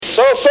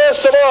So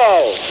first of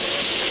all,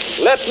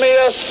 let me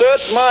assert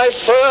my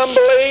firm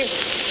belief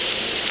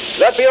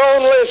that the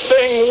only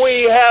thing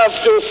we have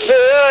to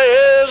fear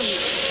is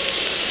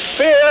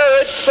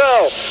fear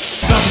itself.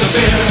 Nothing to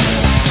fear.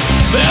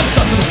 There's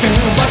nothing to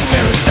fear but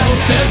fear itself.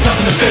 There's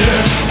nothing to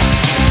fear.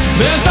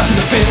 There's nothing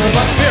to fear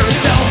but fear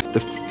itself. The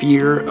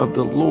fear of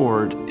the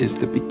Lord is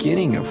the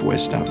beginning of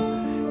wisdom.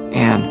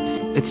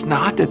 And it's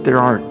not that there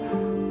aren't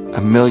a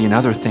million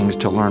other things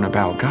to learn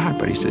about God,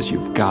 but he says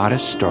you've got to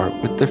start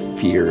with the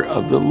fear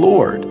of the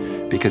Lord,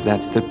 because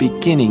that's the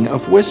beginning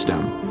of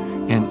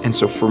wisdom. And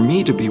so for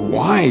me to be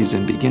wise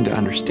and begin to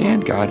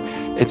understand God,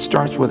 it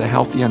starts with a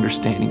healthy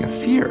understanding of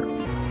fear.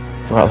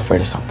 We're all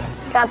afraid of something.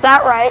 Got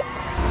that right.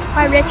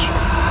 Hi, Rich.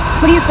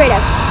 What are you afraid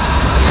of?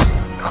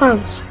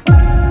 Clowns.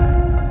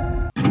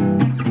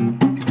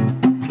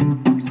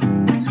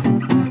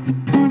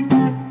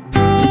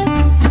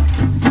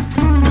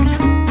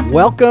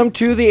 Welcome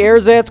to the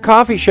Ersatz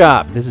Coffee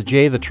Shop. This is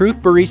Jay the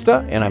Truth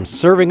Barista, and I'm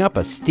serving up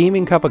a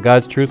steaming cup of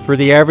God's truth for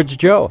the average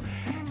Joe.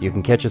 You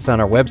can catch us on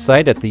our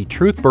website at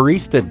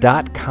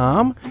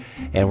thetruthbarista.com,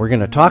 and we're going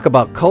to talk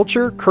about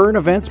culture, current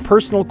events,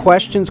 personal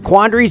questions,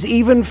 quandaries,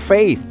 even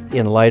faith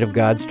in light of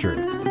God's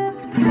truth.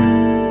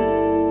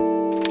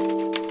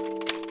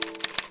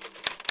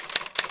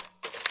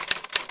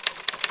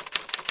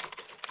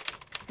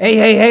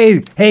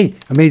 Hey,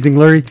 Amazing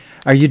Larry.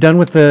 Are you done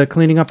with the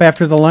cleaning up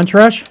after the lunch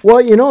rush?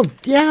 Well,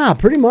 yeah,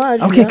 pretty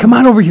much. Okay, come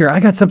on over here. I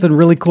got something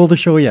really cool to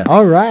show you.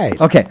 All right.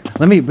 Okay,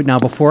 now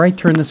before I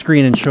turn the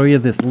screen and show you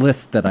this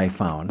list that I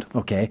found,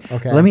 okay,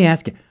 let me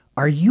ask you,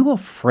 are you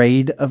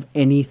afraid of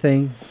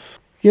anything?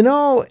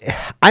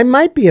 I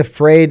might be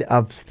afraid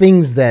of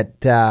things that,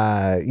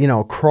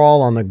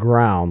 crawl on the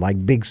ground,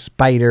 like big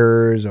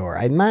spiders, or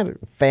I'm not a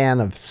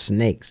fan of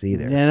snakes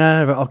either.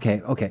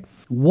 Okay.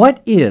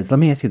 Let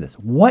me ask you this.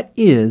 What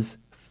is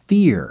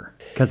fear?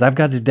 Because I've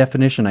got a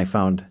definition I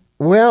found.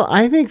 Well,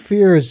 I think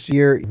fear is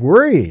you're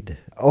worried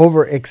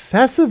over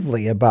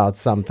excessively about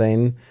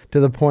something to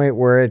the point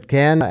where it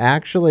can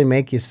actually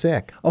make you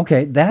sick.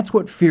 Okay, that's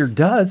what fear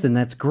does, and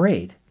that's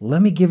great.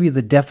 Let me give you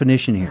the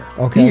definition here.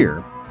 Okay.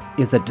 Fear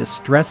is a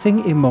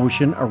distressing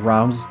emotion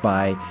aroused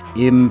by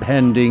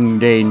impending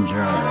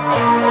danger,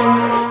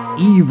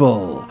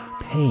 evil,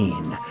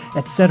 pain,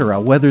 etc.,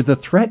 whether the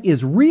threat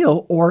is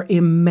real or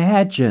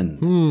imagined.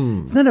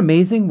 Isn't that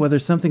amazing? Whether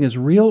something is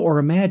real or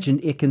imagined,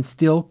 it can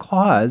still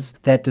cause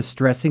that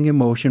distressing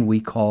emotion we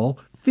call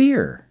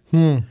fear.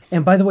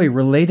 And by the way,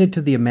 related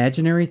to the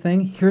imaginary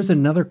thing, here's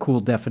another cool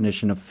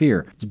definition of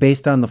fear. It's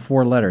based on the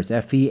 4 letters,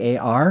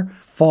 F-E-A-R,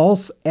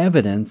 false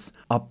evidence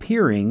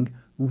appearing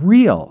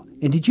real.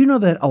 And did you know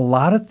that a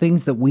lot of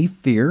things that we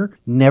fear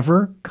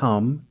never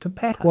come to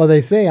pass? Well,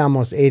 they say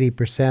almost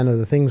 80% of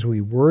the things we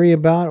worry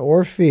about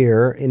or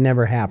fear, it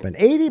never happened.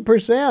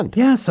 80%!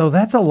 Yeah, so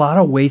that's a lot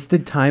of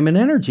wasted time and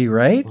energy,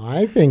 right?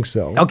 I think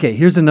so. Okay,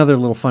 here's another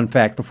little fun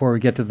fact before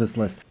we get to this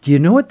list. Do you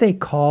know what they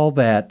call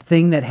that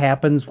thing that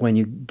happens when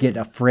you get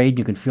afraid?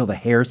 You can feel the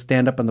hair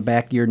stand up on the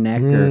back of your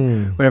neck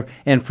or whatever.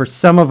 And for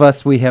some of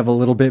us, we have a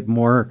little bit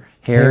more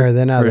hair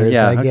than others.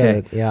 I get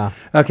it. Yeah.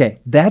 Okay,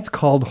 that's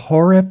called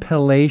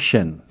horripilation.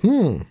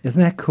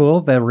 Isn't that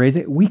cool?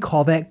 We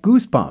call that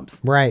goosebumps.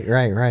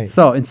 Right.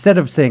 So instead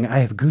of saying I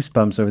have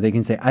goosebumps over there, you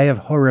can say I have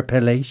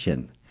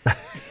horripilation.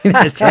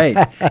 That's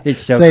right.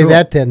 It's so Say cool.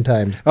 that 10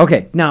 times.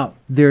 Okay, now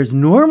there's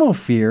normal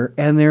fear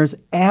and there's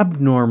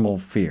abnormal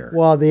fear.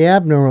 Well, the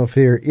abnormal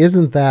fear,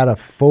 isn't that a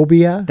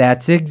phobia?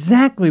 That's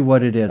exactly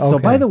what it is. Okay. So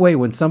by the way,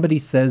 when somebody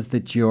says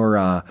that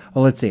you're,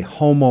 let's say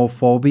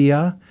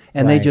homophobia,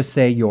 and they just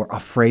say you're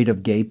afraid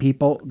of gay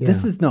people,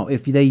 this is no.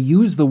 If they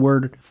use the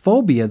word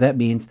phobia, that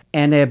means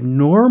an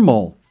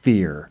abnormal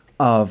fear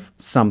of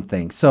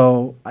something.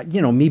 So,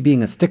 me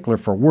being a stickler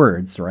for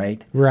words,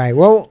 right? Right.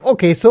 Well,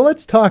 okay, so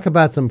let's talk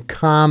about some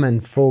common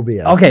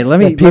phobias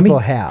that people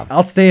have.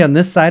 I'll stay on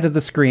this side of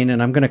the screen,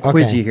 and I'm going to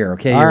quiz you here,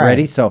 okay? All You right.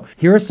 ready? So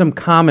here are some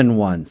common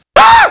ones.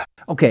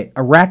 Okay,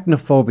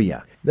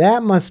 arachnophobia.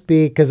 That must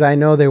be because I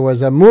know there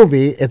was a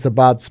movie, it's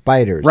about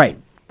spiders. Right,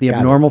 the Got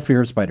abnormal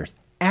fear of spiders.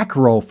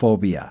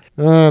 Acrophobia.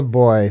 Oh,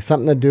 boy.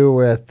 Something to do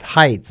with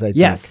heights, I think.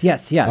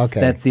 Yes. Okay.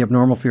 That's the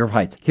abnormal fear of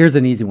heights. Here's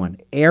an easy one.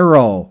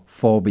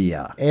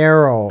 Aerophobia.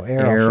 Arrow.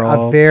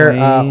 A fear.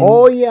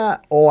 Aeroplane.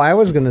 Oh, I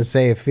was going to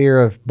say a fear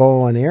of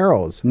bow and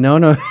arrows. No.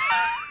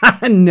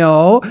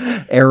 No.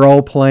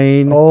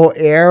 Aeroplane. Oh,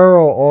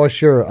 arrow. Oh,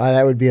 sure.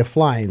 That would be a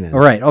flying then.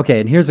 All right. Okay.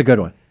 And here's a good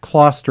one.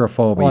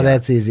 Claustrophobia. Oh,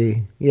 that's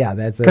easy. Yeah,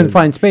 that's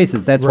confined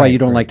spaces. That's why Right, you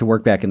don't right. like to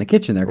work back in the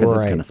kitchen there because it's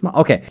Right. kind of small.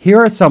 Okay. Here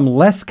are some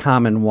less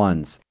common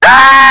ones.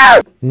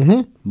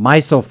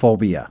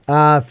 Mysophobia.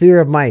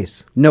 Fear of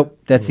mice. Nope.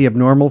 That's the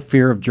abnormal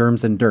fear of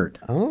germs and dirt.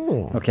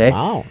 Oh, Okay.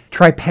 wow.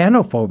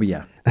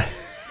 Trypanophobia.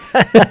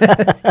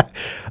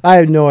 I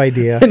have no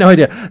idea. No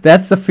idea.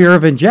 That's the fear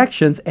of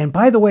injections. And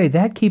by the way,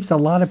 that keeps a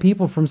lot of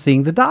people from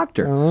seeing the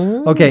doctor.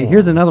 Oh. Okay,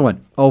 here's another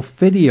one.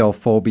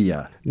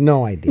 Ophidiophobia.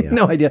 No idea.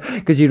 No idea,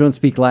 because you don't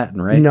speak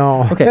Latin, right?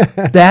 No. Okay,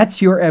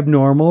 that's your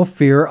abnormal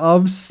fear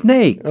of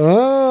snakes.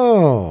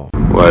 Oh.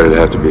 Why did it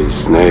have to be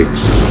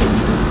snakes?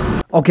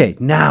 Okay,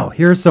 now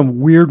here's some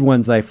weird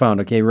ones I found.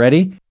 Okay,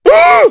 ready?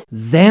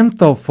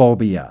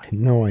 Xanthophobia.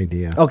 No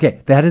idea. Okay,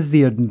 that is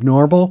the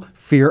abnormal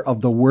fear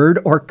of the word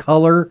or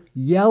color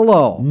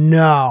yellow.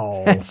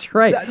 No. That's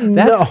right.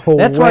 No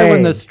That's why when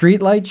way. the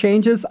street light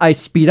changes, I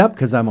speed up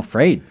because I'm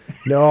afraid.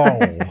 No.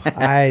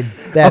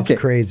 That's Okay,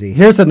 crazy.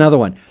 Here's another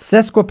one.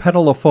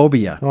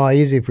 Sesquipedalophobia. Oh,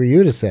 easy for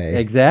you to say.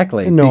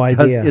 Exactly. No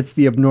because idea. it's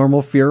the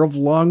abnormal fear of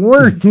long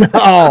words.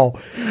 No.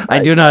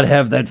 I do not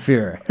have that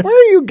fear. Where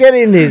are you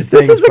getting these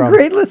This things is a from?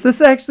 great list.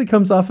 This actually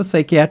comes off a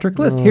psychiatric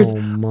list. Here's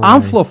my.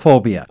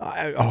 amplophobia.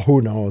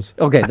 Who knows?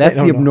 Okay, that's I the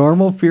don't know.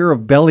 abnormal fear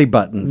of belly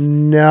buttons.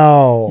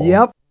 No.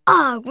 Yep.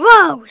 Oh,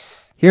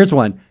 gross. Here's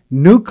one.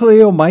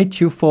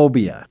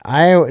 Nucleomycophobia.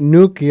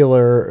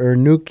 Nuclear or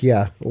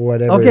nuclear,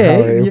 whatever.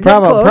 Okay, you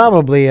got close.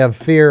 Probably a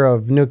fear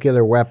of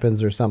nuclear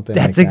weapons or something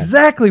That's like that.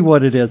 exactly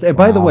what it is. And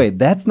by the way,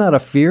 that's not a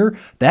fear,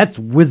 that's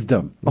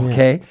wisdom.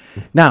 Okay?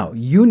 Now,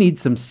 you need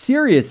some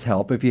serious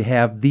help if you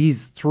have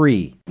these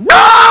three.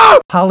 No!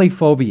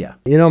 Polyphobia.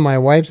 You know, my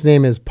wife's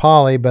name is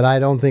Polly, but I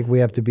don't think we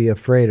have to be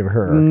afraid of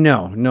her.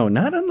 No,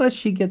 not unless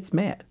she gets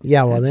mad.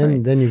 Yeah, well, That's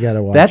right. then you got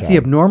to watch That's the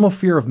out. abnormal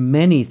fear of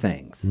many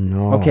things.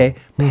 No. Okay.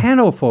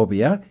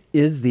 Panophobia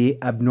is the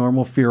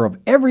abnormal fear of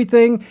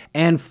everything,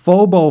 and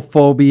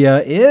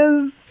phobophobia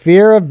is.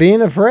 Fear of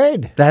being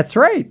afraid. That's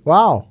right.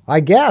 Wow,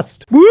 I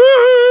guessed. Woo!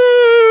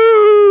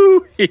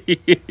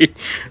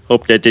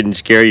 Hope that didn't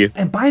scare you.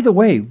 And by the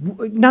way,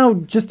 now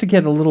just to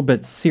get a little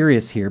bit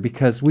serious here,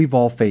 because we've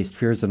all faced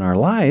fears in our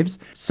lives,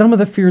 some of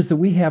the fears that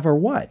we have are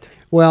what?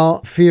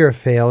 Well, fear of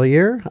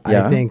failure.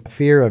 Yeah. I think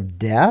fear of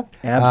death.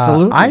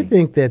 Absolutely. I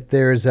think that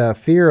there's a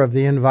fear of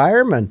the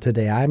environment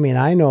today. I mean,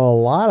 I know a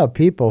lot of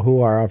people who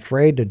are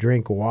afraid to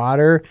drink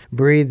water,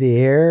 breathe the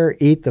air,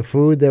 eat the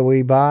food that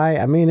we buy.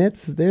 I mean,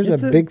 there's a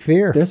big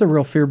fear. There's a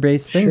real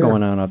fear-based thing Sure.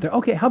 going on out there.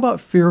 Okay, how about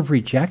fear of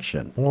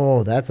rejection?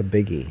 Oh, that's a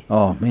biggie.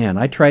 Oh, man,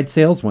 I tried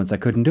sales once. I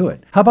couldn't do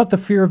it. How about the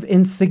fear of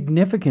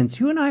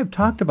insignificance? You and I have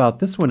talked about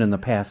this one in the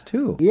past,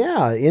 too.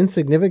 Yeah,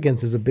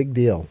 insignificance is a big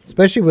deal,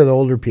 especially with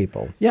older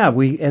people. Yeah,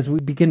 as we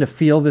begin to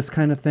feel this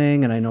kind of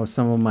thing, and I know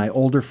some of my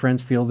older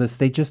friends feel this,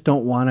 they just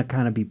don't want to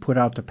kind of be put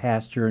out to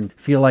pasture and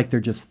feel like they're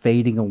just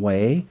fading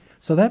away.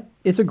 So that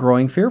is a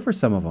growing fear for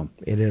some of them.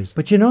 It is.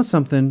 But you know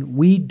something?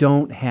 We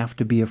don't have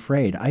to be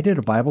afraid. I did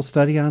a Bible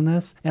study on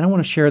this, and I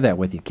want to share that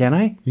with you. Can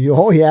I?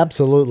 Oh, yeah,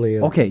 absolutely.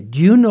 Okay, do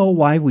you know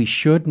why we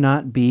should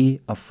not be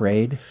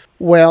afraid?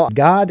 Well,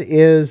 God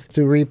is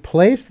to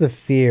replace the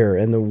fear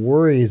and the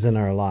worries in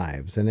our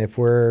lives. And if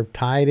we're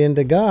tied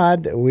into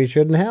God, we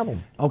shouldn't have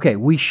them. Okay,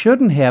 we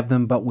shouldn't have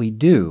them, but we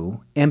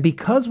do. And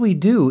because we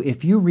do,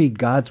 if you read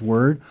God's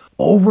Word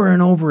over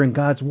and over in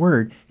God's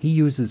Word, He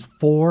uses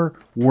 4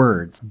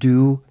 words.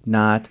 Do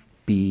not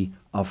be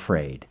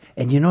afraid.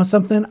 And you know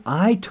something?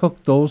 I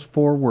took those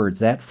 4 words,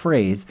 that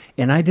phrase,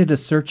 and I did a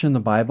search in the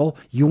Bible.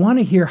 You want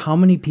to hear how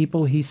many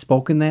people He's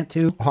spoken that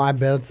to? Oh, I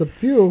bet it's a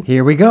few.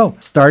 Here we go.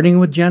 Starting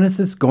with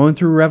Genesis, going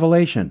through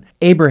Revelation.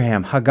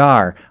 Abraham,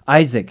 Hagar,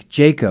 Isaac,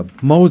 Jacob,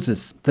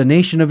 Moses, the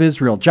nation of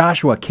Israel,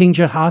 Joshua, King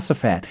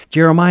Jehoshaphat,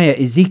 Jeremiah,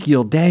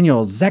 Ezekiel,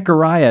 Daniel,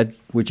 Zechariah,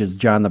 which is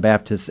John the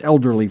Baptist's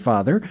elderly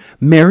father,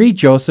 Mary,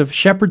 Joseph,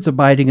 shepherds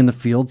abiding in the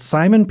field,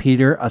 Simon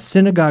Peter, a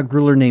synagogue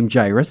ruler named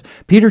Jairus,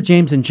 Peter,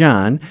 James, and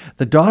John,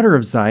 the daughter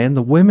of Zion,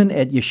 the women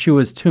at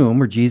Yeshua's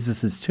tomb, or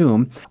Jesus'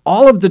 tomb,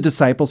 all of the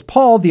disciples,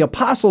 Paul, the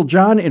apostle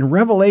John in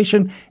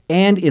Revelation,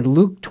 and in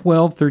Luke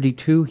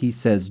 12:32, he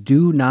says,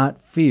 do not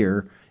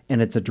fear,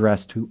 and it's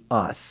addressed to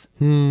us.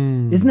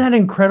 Isn't that an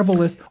incredible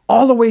list?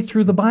 All the way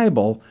through the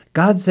Bible,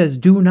 God says,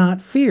 do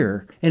not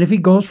fear. And if he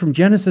goes from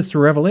Genesis to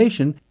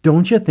Revelation,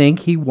 don't you think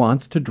he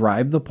wants to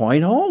drive the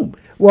point home?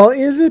 Well,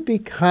 is it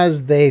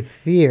because they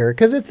fear?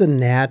 Because it's a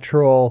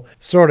natural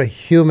sort of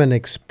human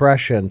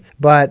expression.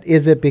 But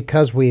is it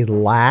because we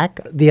lack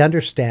the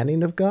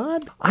understanding of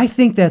God? I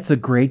think that's a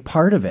great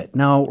part of it.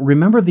 Now,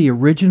 remember the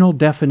original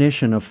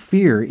definition of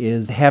fear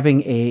is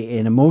having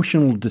an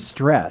emotional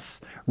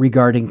distress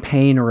regarding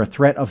pain or a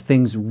threat of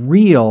things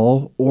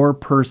real or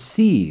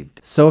perceived.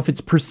 So if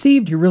it's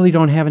perceived, you really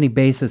don't have any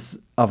basis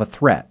of a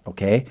threat,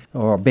 okay,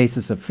 or a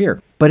basis of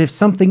fear. But if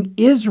something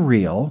is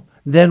real,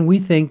 then we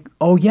think,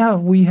 oh yeah,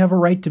 we have a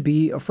right to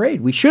be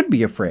afraid. We should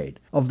be afraid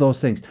of those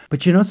things.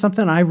 But you know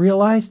something I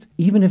realized?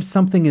 Even if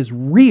something is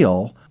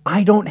real,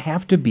 I don't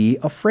have to be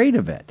afraid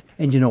of it.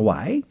 And you know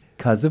why?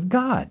 Because of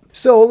God.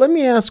 So let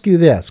me ask you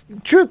this.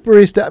 Truth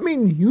Barista, I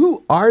mean,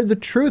 you are the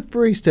Truth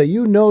Barista.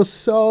 You know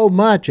so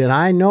much, and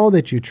I know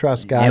that you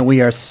trust God. And we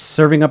are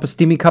serving up a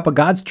steamy cup of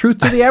God's truth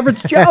to the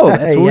average Joe.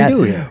 That's what Yeah. we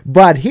do here.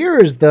 But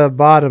here's the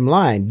bottom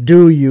line.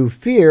 Do you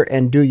fear,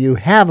 and do you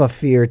have a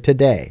fear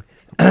today?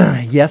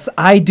 Yes,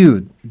 I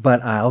do.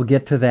 But I'll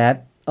get to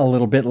that a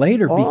little bit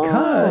later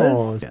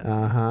because...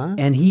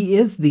 And he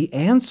is the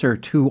answer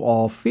to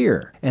all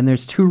fear. And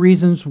there's 2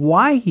 reasons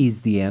why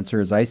he's the answer,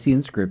 as I see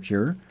in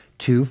Scripture,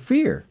 to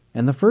fear.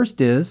 And the first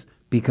is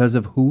because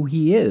of who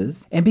he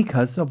is and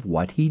because of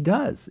what he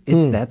does.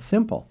 It's that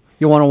simple.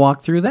 You want to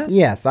walk through that?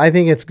 Yes, I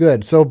think it's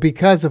good. So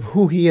because of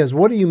who he is,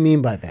 what do you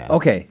mean by that?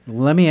 Okay,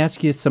 let me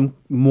ask you some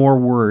more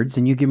words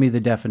and you give me the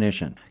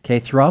definition. Okay,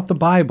 throughout the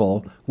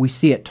Bible, we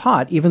see it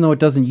taught, even though it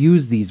doesn't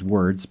use these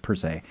words per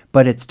se,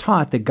 but it's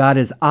taught that God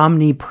is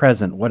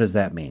omnipresent. What does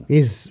that mean?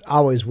 He's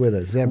always with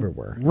us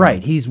everywhere.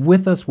 Right. He's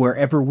with us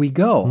wherever we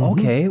go.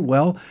 Okay,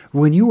 well,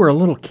 when you were a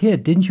little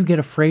kid, didn't you get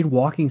afraid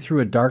walking through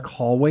a dark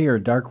hallway or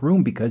a dark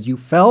room because you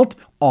felt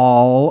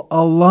all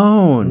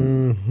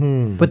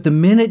alone? But the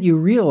minute you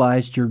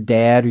realized your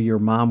dad or your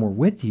mom were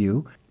with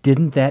you,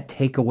 didn't that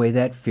take away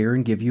that fear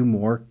and give you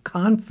more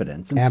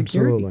confidence and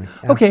security?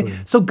 Okay,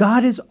 so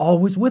God is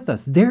always with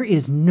us. There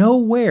is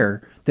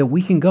nowhere that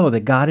we can go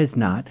that God is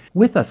not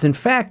with us. In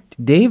fact,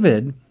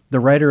 David, the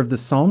writer of the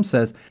Psalm,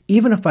 says,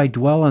 even if I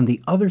dwell on the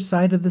other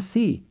side of the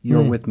sea,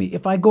 you're with me.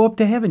 If I go up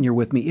to heaven, you're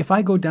with me. If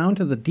I go down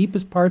to the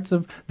deepest parts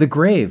of the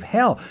grave,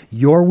 hell,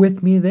 you're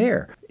with me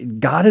there.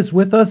 God is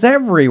with us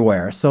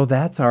everywhere. So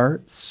that's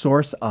our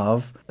source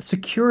of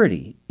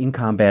security in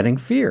combating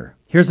fear.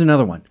 Here's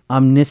another one,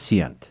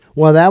 omniscient.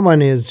 Well, that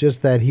one is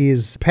just that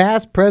he's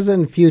past, present,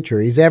 and future.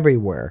 He's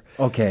everywhere.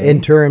 Okay.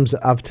 In terms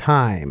of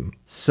time.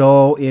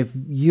 So if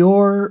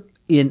you're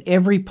in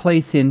every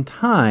place in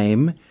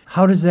time,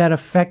 how does that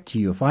affect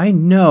you? If I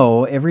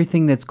know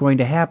everything that's going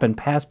to happen,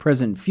 past,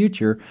 present, and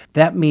future,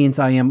 that means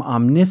I am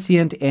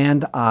omniscient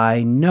and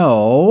I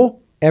know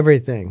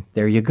everything.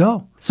 There you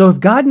go. So if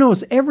God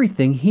knows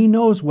everything, he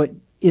knows what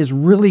is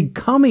really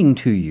coming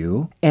to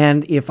you.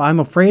 And if I'm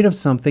afraid of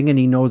something and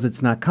he knows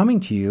it's not coming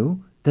to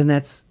you, then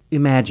that's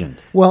imagined.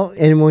 Well,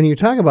 and when you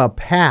talk about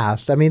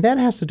past, I mean, that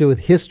has to do with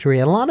history.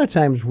 And a lot of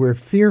times we're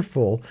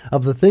fearful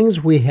of the things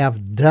we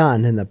have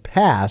done in the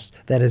past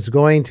that is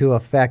going to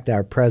affect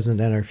our present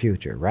and our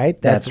future,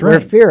 right? That's right. We're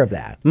fear of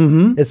that.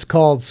 It's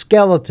called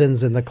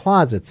skeletons in the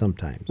closet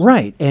sometimes.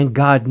 Right. And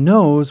God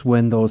knows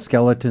when those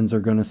skeletons are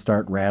going to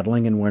start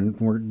rattling and when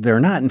they're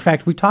not. In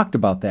fact, we talked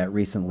about that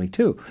recently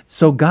too.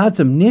 So God's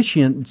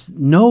omniscience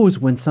knows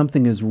when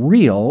something is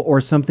real or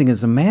something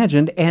is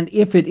imagined. And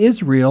if it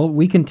is real,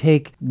 we can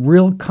take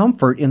real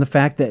comfort in the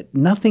fact that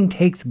nothing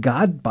takes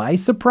God by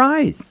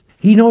surprise.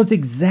 He knows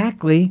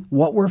exactly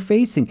what we're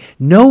facing.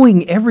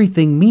 Knowing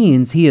everything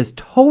means he is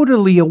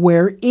totally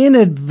aware in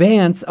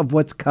advance of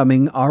what's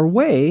coming our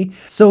way,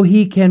 so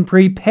he can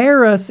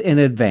prepare us in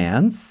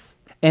advance.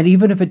 And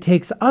even if it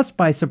takes us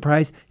by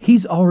surprise,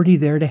 he's already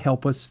there to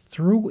help us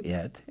through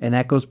it. And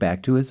that goes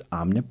back to his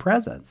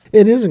omnipresence.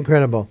 It is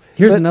incredible.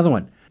 Here's another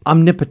one.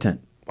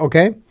 Omnipotent.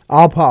 Okay.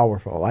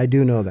 All-powerful. I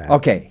do know that.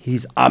 Okay.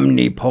 He's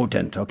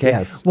omnipotent. Okay.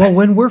 Yes. Well,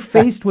 when we're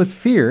faced with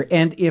fear,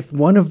 and if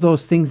one of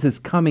those things is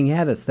coming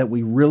at us that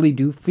we really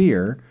do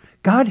fear,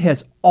 God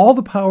has all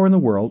the power in the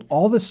world,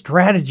 all the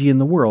strategy in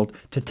the world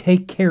to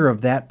take care of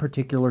that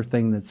particular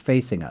thing that's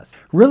facing us.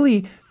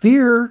 Really,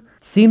 fear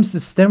seems to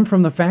stem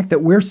from the fact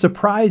that we're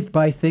surprised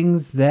by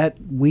things that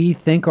we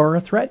think are a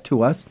threat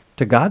to us.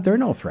 To God, they're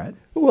no threat.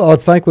 Well,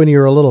 it's like when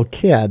you're a little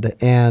kid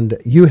and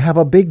you have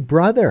a big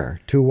brother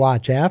to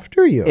watch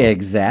after you.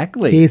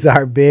 Exactly. He's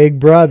our big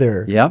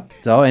brother. Yep.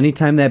 So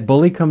anytime that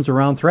bully comes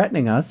around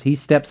threatening us, he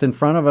steps in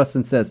front of us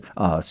and says,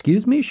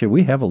 excuse me, should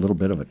we have a little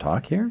bit of a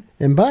talk here?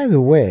 And by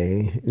the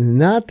way,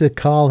 not to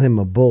call him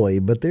a bully,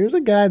 but there's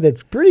a guy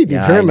that's pretty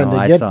determined to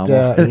get,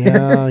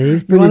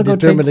 he's pretty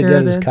determined to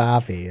get his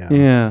coffee.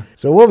 Yeah.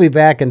 So we'll be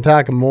back and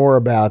talk more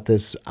about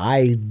this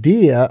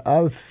idea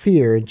of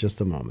fear in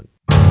just a moment.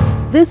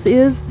 This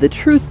is The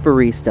Truth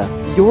Barista,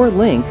 your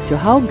link to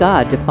how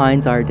God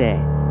defines our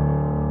day.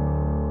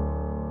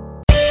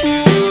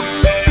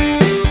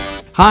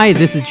 Hi,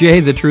 this is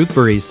Jay, The Truth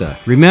Barista.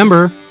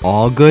 Remember,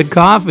 all good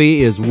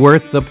coffee is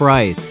worth the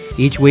price.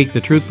 Each week, The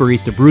Truth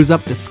Barista brews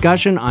up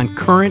discussion on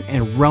current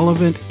and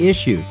relevant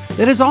issues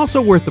that is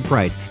also worth the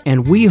price.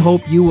 And we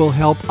hope you will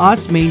help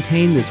us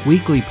maintain this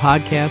weekly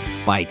podcast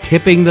by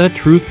tipping The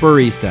Truth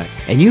Barista.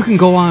 And you can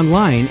go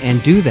online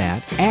and do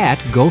that at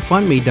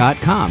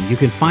GoFundMe.com. You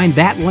can find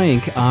that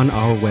link on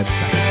our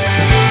website,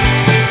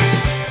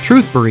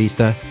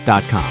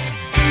 TruthBarista.com.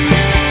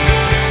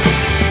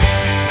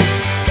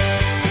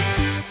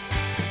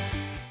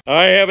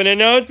 I have an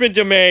announcement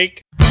to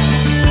make.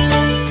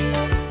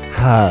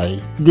 Hi,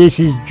 this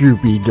is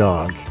Droopy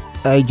Dog.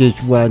 I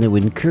just want to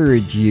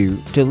encourage you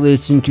to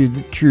listen to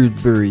The Truth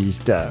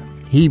Barista.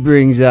 He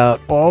brings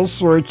out all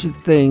sorts of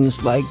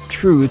things like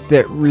truth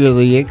that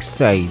really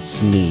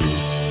excites me.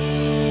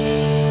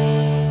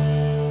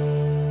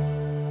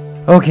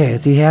 Okay,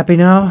 is he happy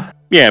now?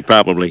 Yeah,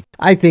 probably.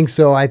 I think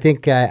so. I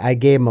think I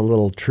gave him a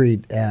little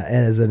treat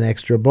as an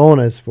extra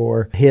bonus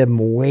for him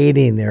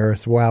waiting there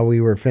while we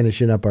were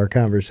finishing up our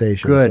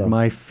conversation. Good. So.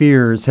 My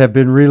fears have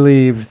been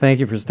relieved. Thank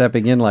you for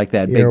stepping in like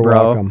that, You're big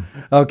bro. welcome.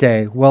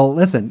 Okay. Well,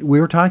 listen, we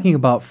were talking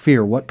about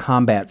fear, what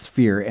combats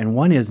fear, and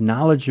one is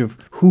knowledge of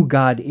who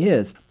God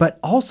is, but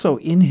also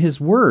in his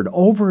word,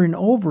 over and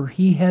over,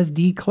 he has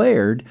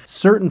declared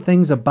certain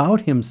things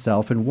about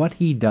himself and what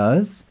he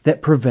does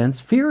that prevents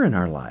fear in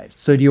our lives.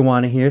 So do you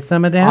want to hear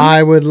some of that?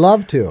 I would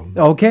love to.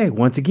 Okay,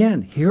 once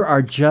again, here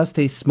are just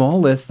a small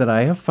list that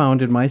I have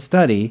found in my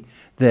study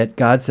that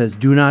God says,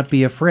 do not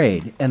be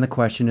afraid. And the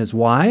question is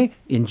why?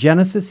 In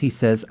Genesis, he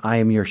says, I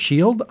am your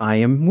shield, I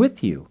am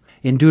with you.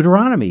 In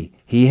Deuteronomy,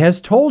 He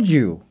has told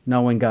you.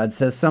 Now, when God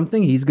says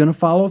something, he's going to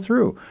follow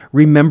through.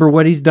 Remember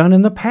what he's done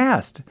in the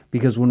past,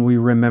 because when we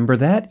remember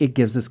that, it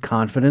gives us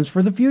confidence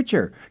for the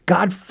future.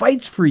 God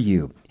fights for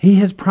you. He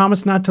has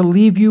promised not to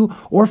leave you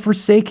or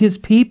forsake his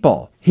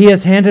people. He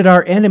has handed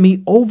our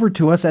enemy over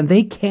to us, and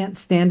they can't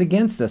stand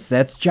against us.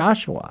 That's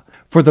Joshua.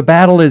 For the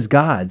battle is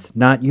God's,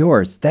 not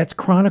yours. That's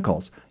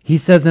Chronicles. He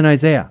says in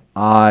Isaiah,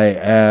 I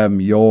am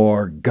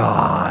your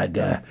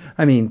God.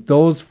 I mean,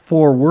 those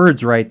 4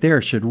 words right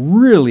there should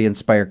really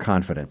inspire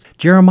confidence.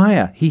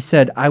 Jeremiah, he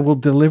said, I will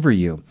deliver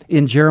you.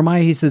 In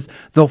Jeremiah, he says,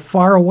 though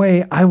far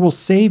away, I will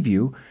save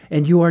you,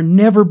 and you are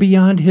never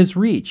beyond his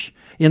reach.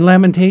 In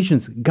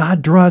Lamentations,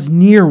 God draws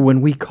near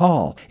when we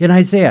call. In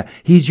Isaiah,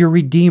 he's your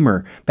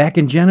Redeemer. Back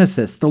in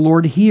Genesis, the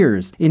Lord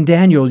hears. In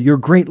Daniel, you're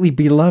greatly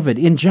beloved.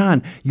 In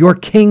John, your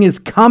King is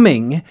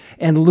coming.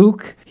 And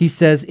Luke, he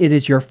says, it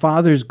is your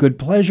Father's good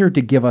pleasure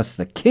to give us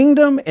the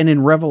kingdom. And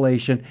in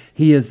Revelation,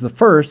 he is the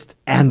first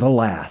and the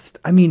last.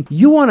 I mean,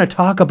 you want to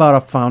talk about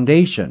a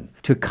foundation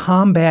to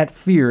combat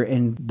fear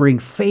and bring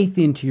faith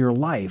into your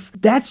life.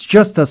 That's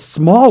just a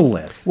small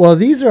list. Well,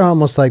 these are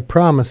almost like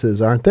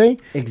promises, aren't they?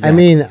 Exactly. I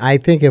mean, I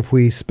think if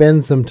we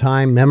spend some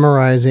time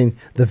memorizing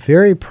the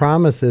very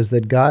promises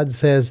that God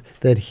says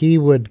that he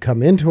would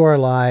come into our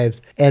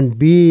lives and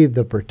be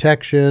the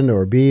protection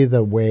or be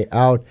the way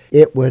out,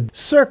 it would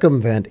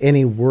circumvent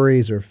any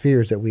worries or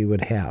fears that we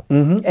would have.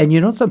 Mm-hmm. And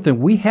you know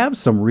something? We have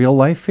some real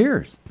life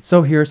fears.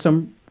 So here's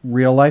some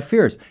real life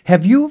fears.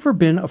 Have you ever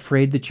been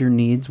afraid that your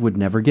needs would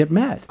never get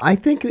met? I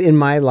think in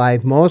my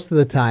life, most of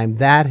the time,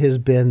 that has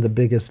been the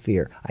biggest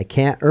fear. I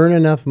can't earn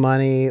enough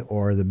money,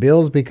 or the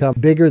bills become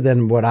bigger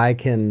than what I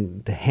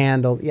can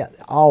handle. Yeah,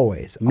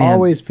 always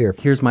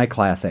fearful. Here's my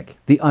classic,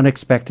 the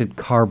unexpected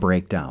car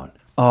breakdown.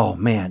 Oh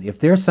man,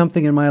 if there's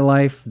something in my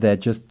life that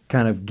just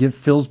kind of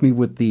fills me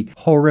with the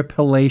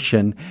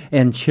horripilation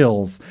and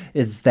chills,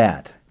 it's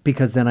that.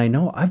 Because then I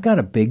know I've got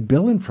a big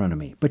bill in front of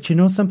me. But you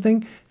know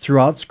something?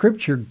 Throughout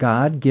Scripture,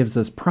 God gives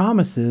us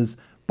promises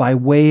by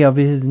way of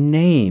his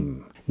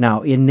name.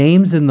 Now,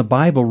 names in the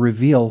Bible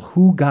reveal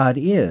who God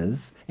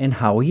is and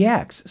how he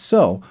acts.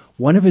 So,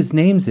 one of his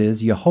names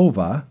is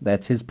Jehovah,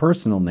 that's his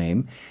personal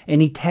name,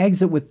 and he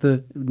tags it with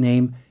the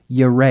name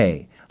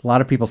Yireh. A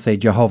lot of people say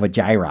Jehovah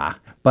Jireh,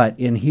 but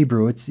in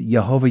Hebrew it's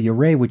Jehovah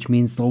Yireh, which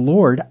means the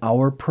Lord,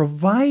 our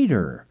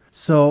provider.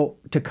 So,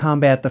 to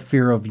combat the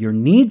fear of your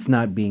needs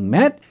not being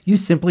met, you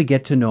simply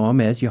get to know him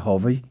as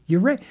Jehovah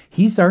Yireh.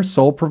 He's our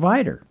sole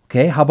provider.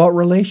 Okay, how about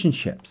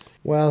relationships?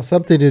 Well,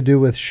 something to do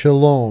with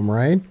shalom,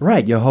 right?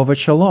 Right, Jehovah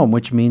Shalom,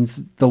 which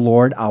means the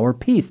Lord, our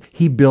peace.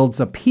 He builds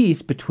a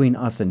peace between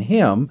us and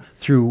him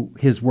through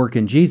his work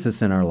in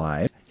Jesus in our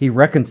lives. He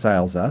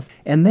reconciles us,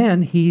 and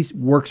then he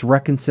works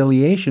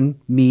reconciliation,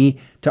 me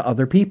to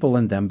other people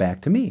and them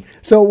back to me.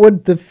 So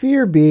would the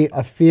fear be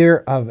a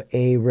fear of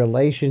a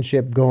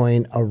relationship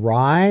going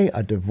awry,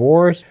 a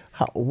divorce?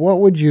 What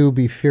would you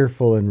be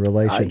fearful in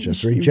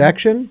relationships?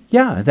 Rejection?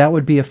 Yeah, that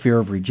would be a fear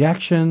of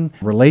rejection,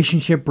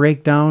 relationship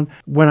breakdown.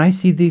 When I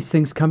see these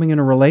things coming in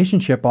a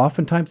relationship,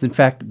 oftentimes, in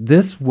fact,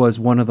 this was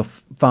one of the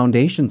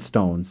foundation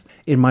stones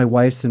in my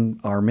wife's and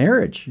our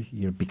marriage,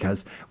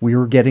 because we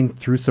were getting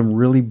through some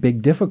really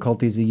big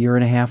difficulties a year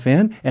and a half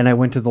in, and I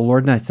went to the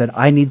Lord and I said,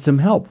 I need some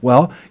help.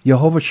 Well,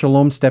 Jehovah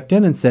Shalom stepped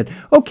in and said,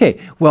 okay,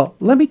 well,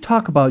 let me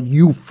talk about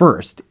you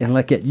first and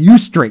let's get you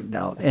straightened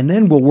out, and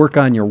then we'll work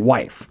on your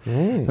wife.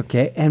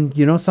 Okay, and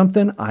you know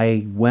something?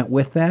 I went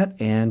with that,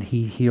 and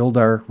he healed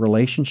our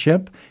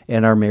relationship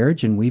and our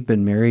marriage, and we've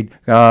been married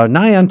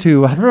nigh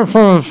unto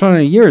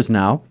years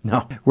now.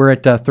 No, we're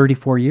at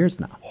 34 years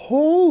now.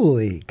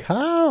 Holy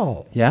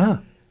cow. Yeah.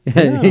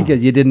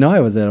 Because you didn't know I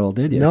was that old,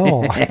 did you?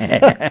 No.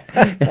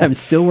 I'm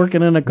still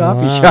working in a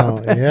coffee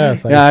shop.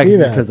 Yes, I see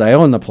that. Because I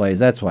own the place,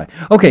 that's why.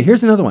 Okay,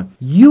 here's another one.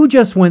 You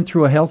just went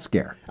through a health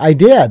scare. I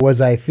did.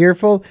 Was I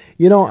fearful?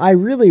 You know, I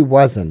really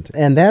wasn't.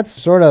 And that's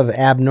sort of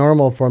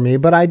abnormal for me,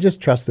 but I just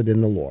trusted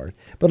in the Lord.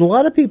 But a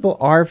lot of people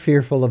are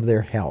fearful of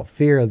their health.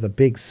 Fear of the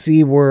big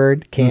C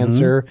word,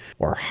 cancer,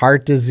 or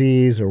heart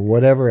disease, or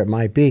whatever it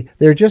might be.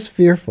 They're just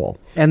fearful.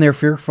 And they're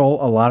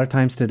fearful a lot of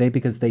times today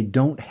because they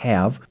don't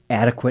have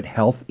adequate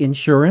health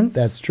insurance.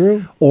 That's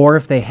true. Or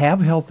if they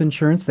have health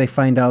insurance, they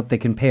find out they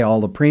can pay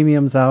all the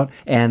premiums out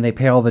and they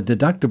pay all the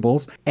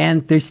deductibles,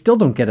 and they still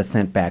don't get a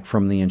cent back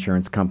from the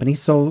insurance company.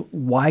 So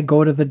why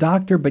go to the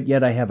doctor, but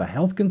yet I have a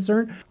health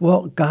concern?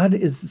 Well, God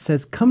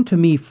says, come to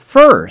me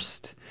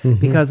first,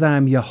 because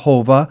I'm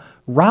Jehovah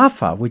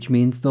Rapha, which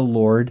means the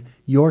Lord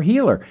your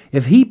healer.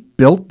 If he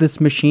built this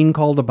machine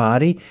called a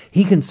body,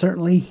 he can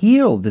certainly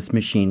heal this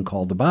machine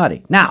called a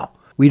body. Now,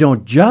 we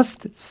don't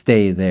just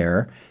stay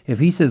there. If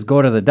he says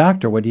go to the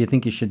doctor, what do you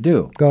think you should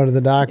do? Go to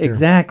the doctor.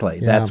 Exactly.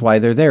 Yeah. That's why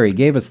they're there. He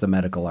gave us the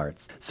medical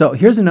arts. So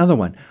here's another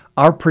one.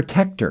 Our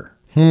protector.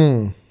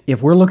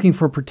 If we're looking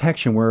for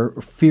protection, we're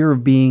fear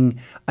of being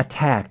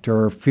attacked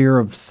or fear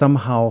of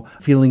somehow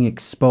feeling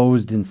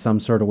exposed in some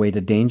sort of way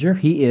to danger,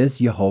 he is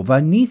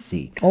Jehovah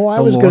Nisi. Oh, I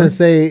was going to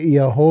say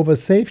Jehovah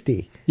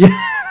Safety. Yeah.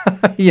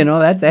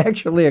 That's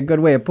actually a good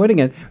way of putting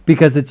it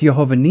because it's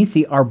Jehovah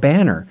Nissi, our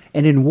banner.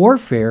 And in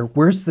warfare,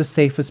 where's the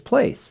safest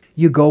place?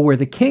 You go where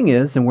the king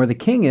is, and where the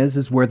king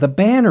is where the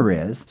banner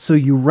is. So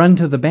you run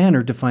to the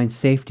banner to find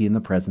safety in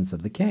the presence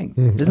of the king.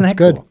 Isn't that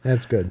good? Cool?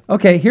 That's good.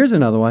 Okay, here's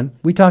another one.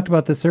 We talked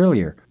about this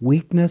earlier.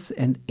 Weakness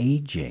and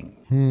aging.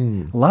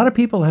 A lot of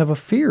people have a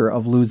fear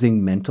of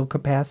losing mental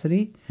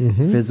capacity,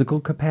 physical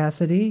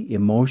capacity,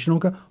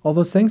 emotional, all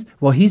those things.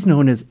 Well, he's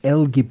known as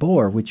El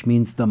Gibor, which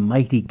means the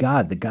mighty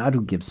God, the God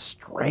who gives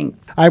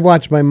strength. I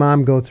watched my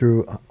mom go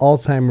through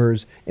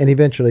Alzheimer's and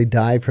eventually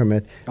die from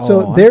it.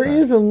 So there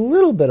is a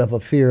little bit of a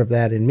fear of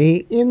that in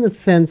me, in the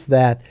sense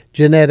that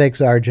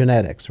genetics are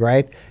genetics,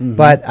 right?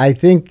 But I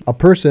think a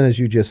person, as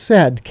you just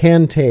said,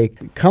 can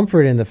take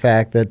comfort in the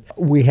fact that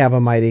we have a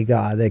mighty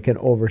God that can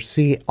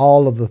oversee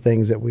all of the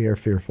things that we are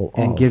fearful of.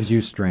 And gives you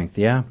strength,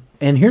 yeah.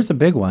 And here's a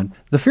big one,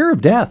 the fear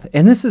of death.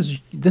 And this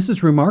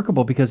is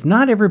remarkable because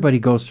not everybody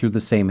goes through the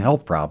same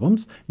health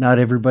problems. Not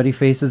everybody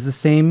faces the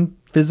same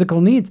physical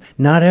needs.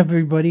 Not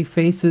everybody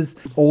faces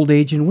old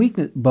age and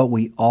weakness, but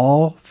we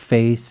all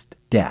faced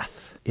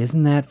death.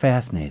 Isn't that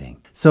fascinating?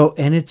 So,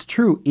 and it's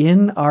true,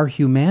 in our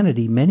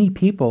humanity, many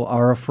people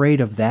are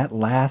afraid of that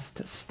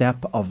last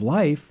step of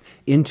life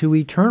into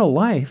eternal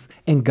life,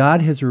 and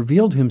God has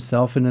revealed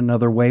himself in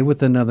another way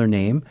with another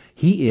name.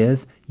 He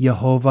is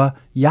Jehovah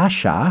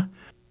Yasha,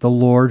 the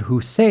Lord who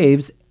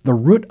saves. The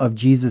root of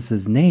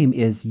Jesus' name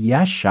is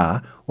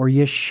Yasha or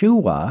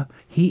Yeshua.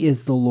 He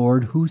is the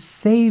Lord who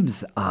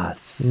saves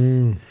us.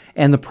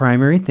 And the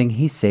primary thing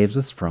he saves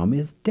us from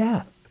is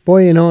death.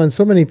 Boy, and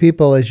so many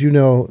people, as you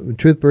know,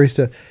 Truth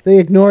Barista, they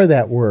ignore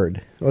that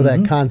word or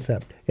that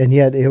concept. And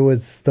yet it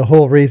was the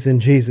whole reason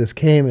Jesus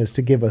came is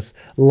to give us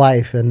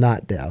life and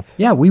not death.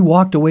 Yeah, we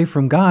walked away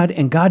from God,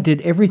 and God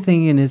did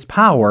everything in his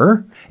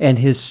power and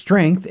his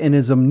strength and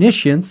his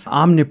omniscience,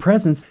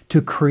 omnipresence,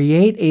 to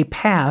create a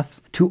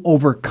path to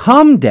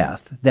overcome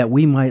death that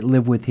we might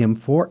live with him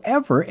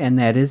forever, and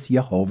that is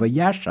Jehovah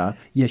Yasha,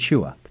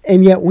 Yeshua.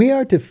 And yet we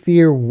are to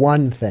fear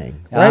one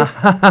thing, right?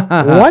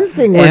 One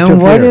thing we're to fear.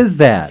 And what is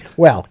that?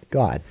 Well,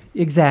 God.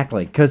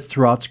 Exactly, because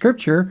throughout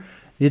Scripture,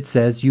 it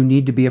says you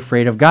need to be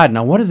afraid of God.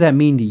 Now, what does that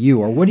mean to you?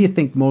 Or what do you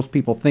think most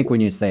people think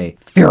when you say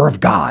fear of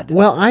God?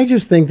 Well, I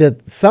just think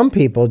that some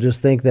people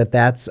just think that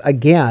that's,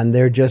 again,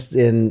 they're just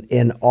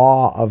in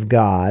awe of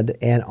God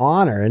and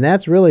honor. And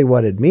that's really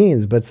what it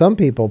means. But some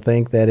people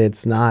think that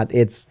it's not.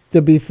 It's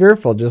to be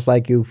fearful, just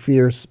like you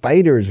fear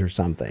spiders or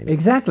something.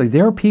 Exactly.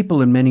 There are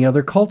people in many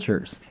other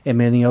cultures and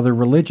many other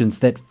religions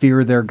that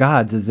fear their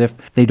gods as if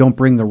they don't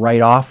bring the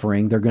right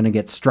offering, they're going to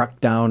get struck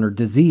down or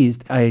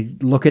diseased. I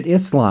look at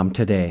Islam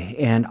today,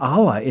 and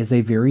Allah is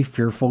a very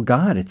fearful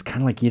God. It's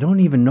kind of like you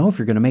don't even know if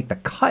you're going to make the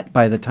cut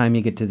by the time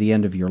you get to the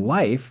end of your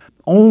life.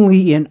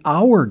 Only in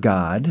our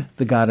God,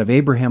 the God of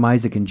Abraham,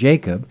 Isaac, and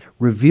Jacob,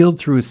 revealed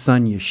through his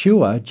son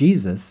Yeshua,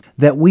 Jesus,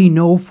 that we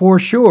know for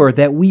sure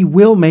that we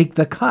will make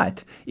the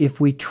cut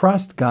if we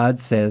trust God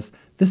says,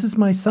 this is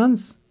my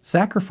son's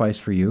sacrifice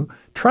for you.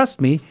 Trust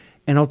me,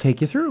 and I'll take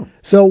you through.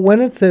 So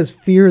when it says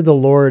fear the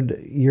Lord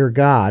your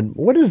God,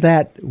 what does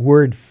that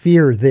word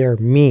fear there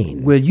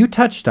mean? Well, you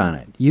touched on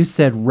it. You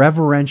said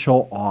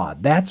reverential awe.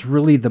 That's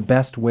really the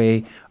best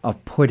way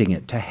of putting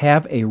it, to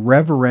have a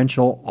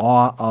reverential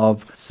awe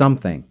of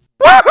something.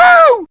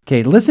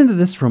 Okay, listen to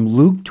this from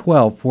Luke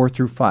 12, 4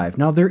 through 5.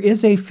 Now, there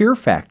is a fear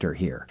factor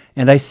here.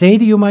 And I say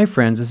to you, my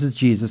friends, this is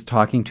Jesus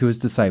talking to his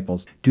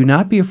disciples, do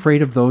not be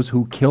afraid of those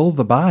who kill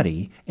the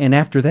body, and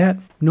after that,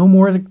 no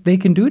more they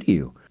can do to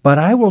you. But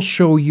I will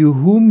show you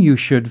whom you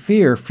should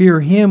fear.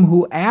 Fear him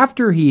who,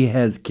 after he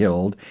has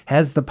killed,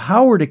 has the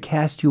power to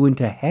cast you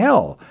into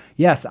hell.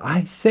 Yes,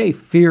 I say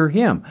fear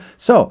him.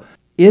 So,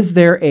 is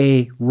there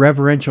a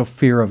reverential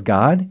fear of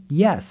God?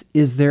 Yes.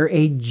 Is there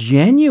a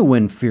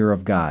genuine fear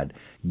of God?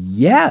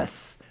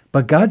 Yes.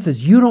 But God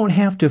says, you don't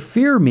have to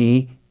fear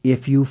me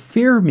if you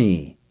fear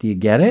me. Do you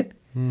get it?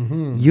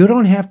 You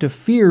don't have to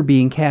fear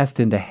being cast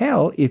into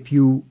hell if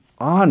you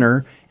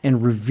honor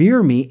and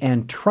revere me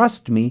and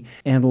trust me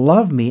and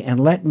love me and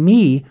let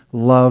me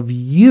love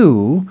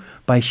you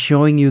by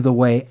showing you the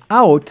way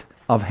out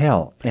of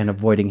hell and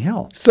avoiding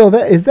hell. So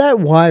is that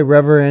why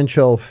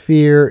reverential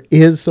fear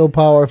is so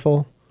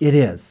powerful? It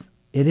is.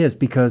 It is,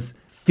 because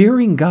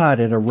fearing God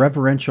at a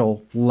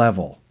reverential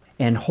level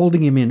and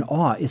holding him in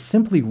awe is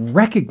simply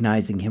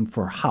recognizing him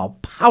for how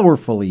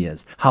powerful he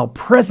is, how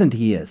present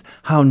he is,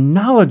 how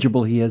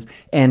knowledgeable he is,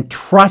 and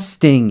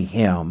trusting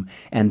him.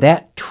 And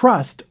that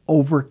trust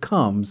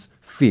overcomes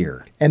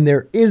fear. And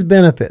there is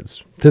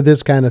benefits to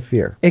this kind of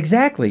fear.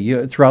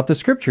 Exactly. Throughout the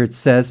scripture, it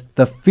says,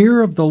 the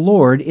fear of the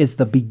Lord is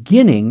the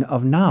beginning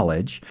of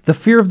knowledge. The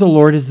fear of the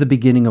Lord is the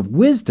beginning of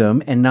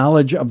wisdom, and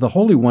knowledge of the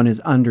Holy One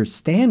is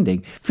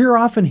understanding. Fear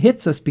often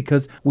hits us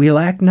because we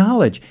lack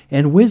knowledge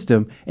and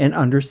wisdom and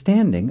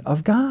understanding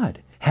of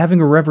God.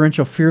 Having a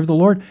reverential fear of the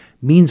Lord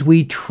means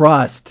we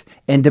trust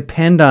and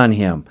depend on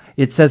him.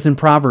 It says in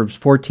Proverbs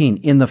 14,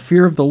 in the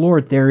fear of the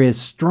Lord there is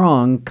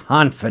strong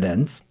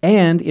confidence.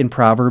 And in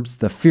Proverbs,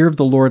 the fear of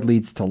the Lord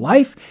leads to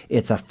life.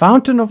 It's a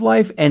fountain of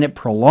life, and it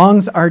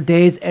prolongs our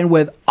days. And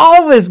with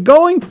all this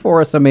going for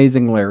us,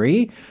 amazing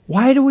Larry,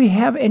 why do we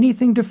have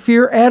anything to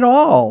fear at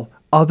all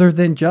other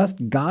than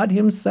just God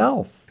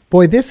himself?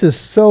 Boy, this is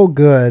so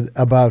good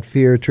about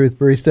fear, Truth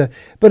Barista.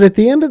 But at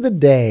the end of the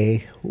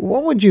day,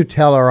 what would you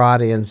tell our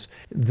audience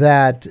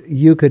that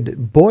you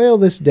could boil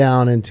this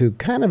down into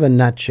kind of a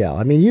nutshell?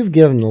 I mean, you've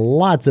given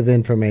lots of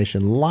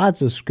information,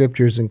 lots of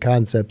scriptures and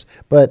concepts,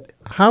 but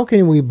how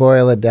can we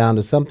boil it down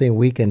to something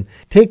we can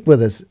take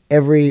with us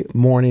every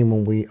morning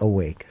when we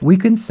awake? We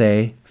can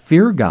say,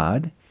 fear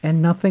God and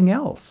nothing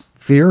else.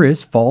 Fear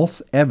is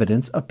false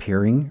evidence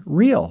appearing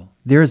real.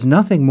 There is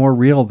nothing more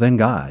real than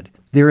God.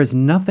 There is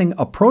nothing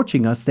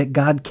approaching us that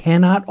God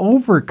cannot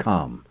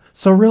overcome.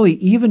 So really,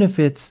 even if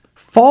it's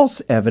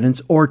false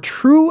evidence or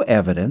true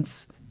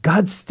evidence,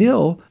 God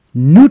still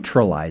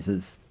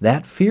neutralizes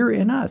that fear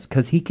in us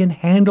because he can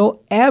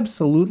handle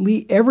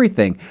absolutely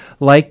everything.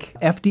 Like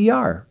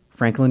FDR,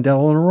 Franklin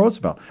Delano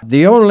Roosevelt.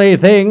 The only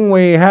thing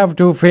we have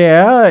to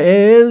fear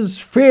is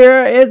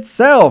fear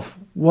itself.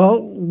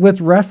 Well, with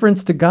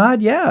reference to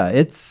God, yeah,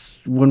 it's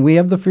when we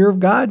have the fear of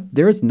God,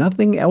 there's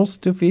nothing else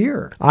to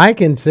fear. I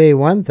can say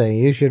one thing.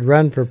 You should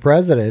run for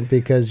president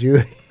because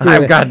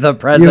I've got the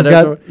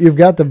president. You've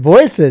got the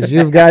voices.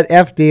 You've got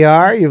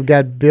FDR. You've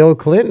got Bill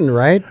Clinton,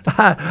 right?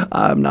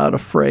 I'm not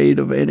afraid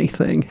of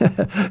anything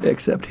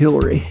except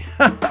Hillary.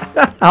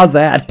 How's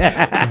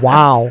that?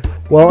 Wow.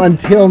 Well,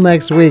 until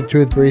next week,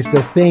 Truth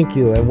Barista, thank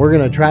you. And we're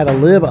going to try to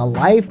live a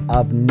life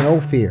of no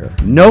fear.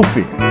 No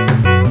fear.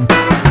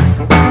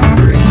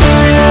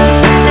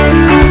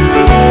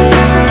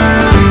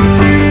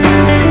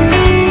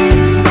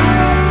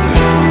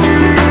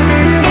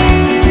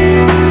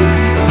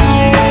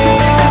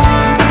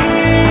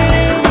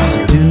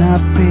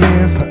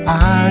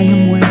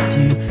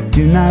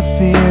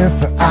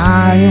 For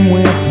I am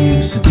with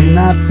you, so do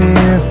not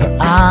fear, for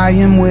I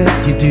am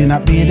with you. Do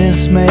not be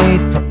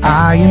dismayed, for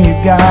I am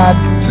your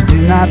God, so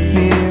do not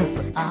fear,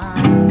 for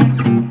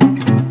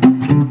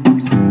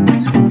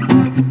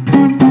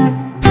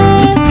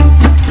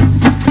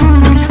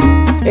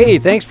Hey,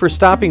 thanks for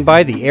stopping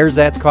by the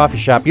Erzatz Coffee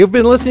Shop. You've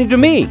been listening to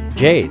me,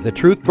 Jay, the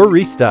Truth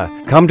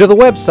Barista. Come to the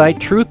website,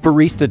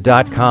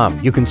 truthbarista.com.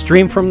 You can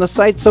stream from the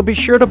site, so be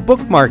sure to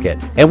bookmark it.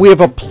 And we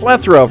have a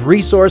plethora of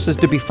resources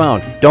to be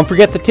found. Don't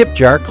forget the tip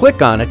jar.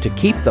 Click on it to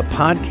keep the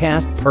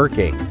podcast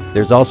perking.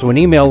 There's also an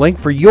email link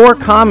for your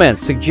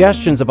comments,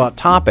 suggestions about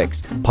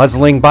topics,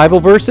 puzzling Bible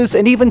verses,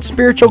 and even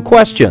spiritual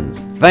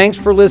questions. Thanks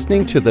for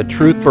listening to the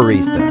Truth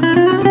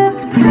Barista.